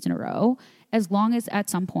few days in a row, as long as at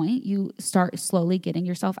some point you start slowly getting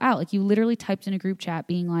yourself out. Like, you literally typed in a group chat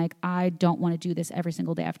being like, I don't want to do this every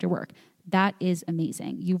single day after work. That is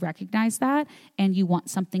amazing. You recognize that and you want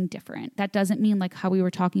something different. That doesn't mean like how we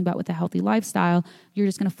were talking about with a healthy lifestyle, you're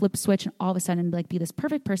just going to flip a switch and all of a sudden like be this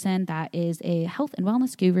perfect person that is a health and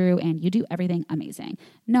wellness guru and you do everything amazing.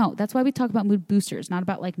 No, that's why we talk about mood boosters, not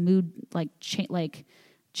about like mood like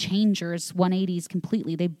changers, 180s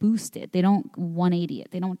completely. They boost it. They don't 180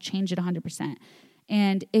 it. They don't change it 100%.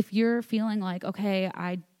 And if you're feeling like, okay,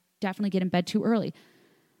 I definitely get in bed too early,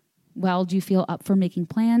 well, do you feel up for making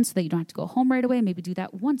plans so that you don't have to go home right away? Maybe do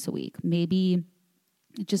that once a week. Maybe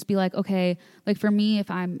just be like, okay, like for me, if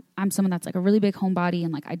I'm someone that's like a really big homebody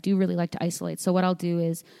and like I do really like to isolate. So what I'll do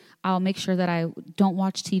is I'll make sure that I don't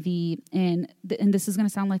watch TV and this is going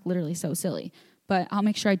to sound like literally so silly, but I'll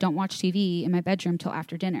make sure I don't watch TV in my bedroom till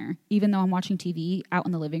after dinner. Even though I'm watching TV out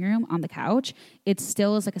in the living room on the couch, it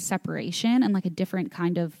still is like a separation and like a different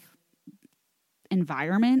kind of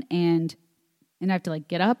environment, and I have to like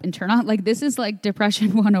get up and turn on. Like, this is like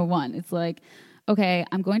depression 101. It's like, okay,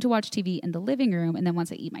 I'm going to watch TV in the living room, and then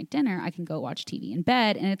once I eat my dinner, I can go watch TV in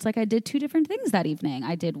bed. And it's like I did two different things that evening.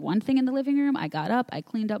 I did one thing in the living room. I got up, I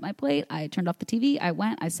cleaned up my plate, I turned off the TV, I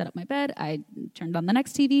went, I set up my bed, I turned on the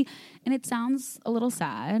next TV. And it sounds a little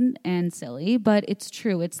sad and silly, but it's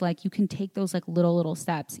true. It's like you can take those like little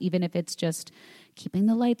steps, even if it's just keeping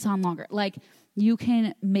the lights on longer. Like, you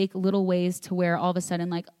can make little ways to where all of a sudden,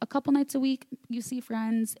 like a couple nights a week, you see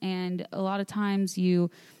friends, and a lot of times you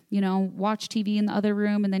watch TV in the other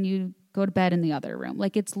room and then you go to bed in the other room.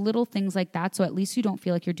 Like, it's little things like that. So at least you don't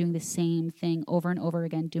feel like you're doing the same thing over and over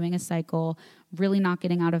again, doing a cycle, really not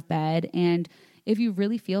getting out of bed. And if you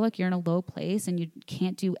really feel like you're in a low place and you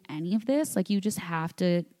can't do any of this, like, you just have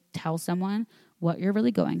to tell someone what you're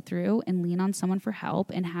really going through and lean on someone for help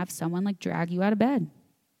and have someone like drag you out of bed.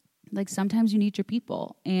 Like, sometimes you need your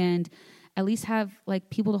people, and at least have like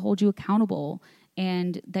people to hold you accountable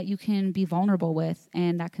and that you can be vulnerable with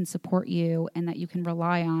and that can support you and that you can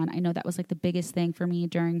rely on. I know that was like the biggest thing for me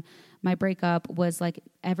during my breakup was like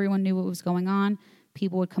everyone knew what was going on.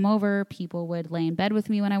 People would come over. People would lay in bed with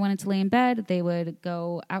me when I wanted to lay in bed. They would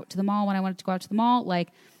go out to the mall when I wanted to go out to the mall.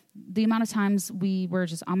 Like, the amount of times we were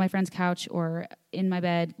just on my friend's couch or in my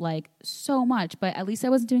bed, like, so much, but at least I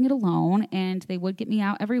wasn't doing it alone, and they would get me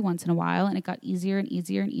out every once in a while, and it got easier and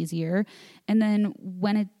easier and easier. And then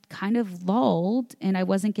when it kind of lulled and I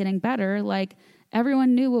wasn't getting better, like,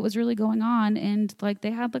 everyone knew what was really going on, and like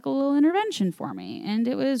they had like a little intervention for me, and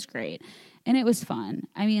it was great. And it was fun.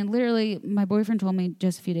 I mean, literally, my boyfriend told me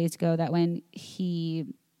just a few days ago that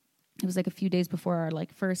it was like a few days before our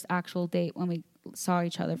like first actual date when we saw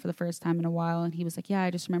each other for the first time in a while. And he was like, yeah, I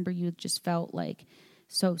just remember you just felt like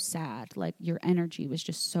so sad. Like, your energy was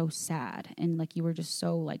just so sad. And like, you were just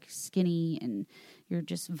so like skinny and your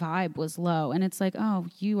just vibe was low. And it's like, oh,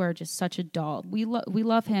 you are just such a doll. We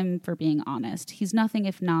love him for being honest. He's nothing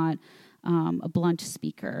if not a blunt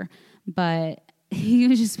speaker, but he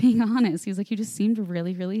was just being honest. He was like, you just seemed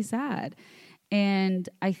really, really sad. And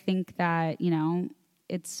I think that,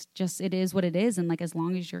 it is what it is. And like, as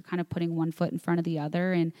long as you're kind of putting one foot in front of the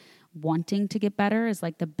other and wanting to get better is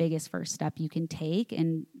like the biggest first step you can take.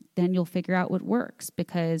 And then you'll figure out what works,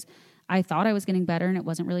 because I thought I was getting better and it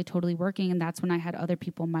wasn't really totally working. And that's when I had other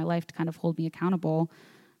people in my life to kind of hold me accountable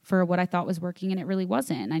for what I thought was working, and it really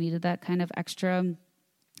wasn't. I needed that kind of extra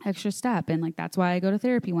step. And like, that's why I go to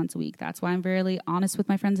therapy once a week. That's why I'm very honest with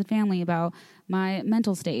my friends and family about my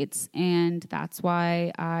mental states. And that's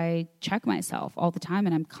why I check myself all the time.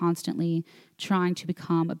 And I'm constantly trying to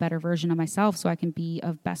become a better version of myself so I can be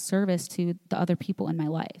of best service to the other people in my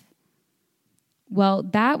life. Well,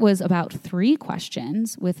 that was about 3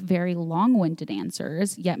 questions with very long-winded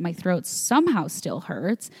answers, yet my throat somehow still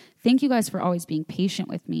hurts. Thank you guys for always being patient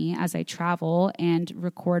with me as I travel and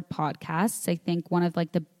record podcasts. I think one of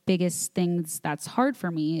like the biggest things that's hard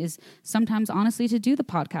for me is sometimes honestly to do the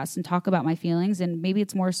podcast and talk about my feelings, and maybe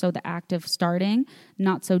it's more so the act of starting,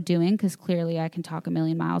 not so doing, because clearly I can talk a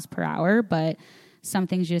million miles per hour, but some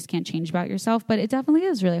things you just can't change about yourself. But it definitely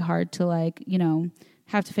is really hard to like, you know,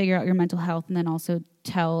 have to figure out your mental health and then also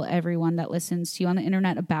tell everyone that listens to you on the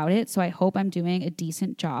internet about it. So I hope I'm doing a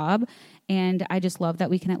decent job. And I just love that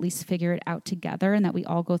we can at least figure it out together and that we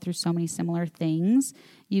all go through so many similar things.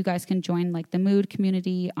 You guys can join like the Mood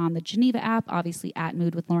community on the Geneva app, obviously at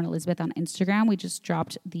Mood with Lauren Elizabeth on Instagram. We just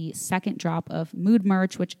dropped the 2nd drop of Mood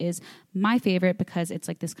merch, which is my favorite because it's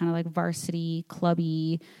like this kind of like varsity,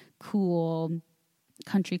 clubby, cool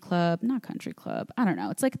country club, not country club. I don't know.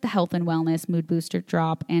 It's like the health and wellness mood booster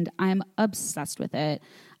drop, and I'm obsessed with it.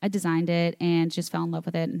 I designed it and just fell in love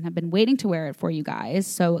with it and have been waiting to wear it for you guys.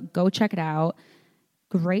 So go check it out.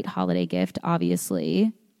 Great holiday gift,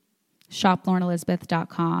 obviously.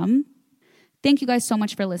 ShopLaurenElizabeth.com. Thank you guys so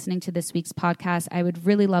much for listening to this week's podcast. I would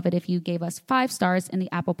really love it if you gave us 5 stars in the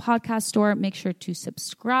Apple Podcast Store. Make sure to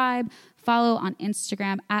subscribe, follow on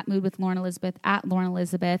Instagram at Mood with Lauren Elizabeth, at Lauren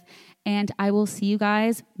Elizabeth. And I will see you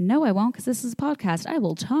guys. No, I won't, because this is a podcast. I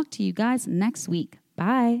will talk to you guys next week.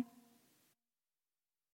 Bye.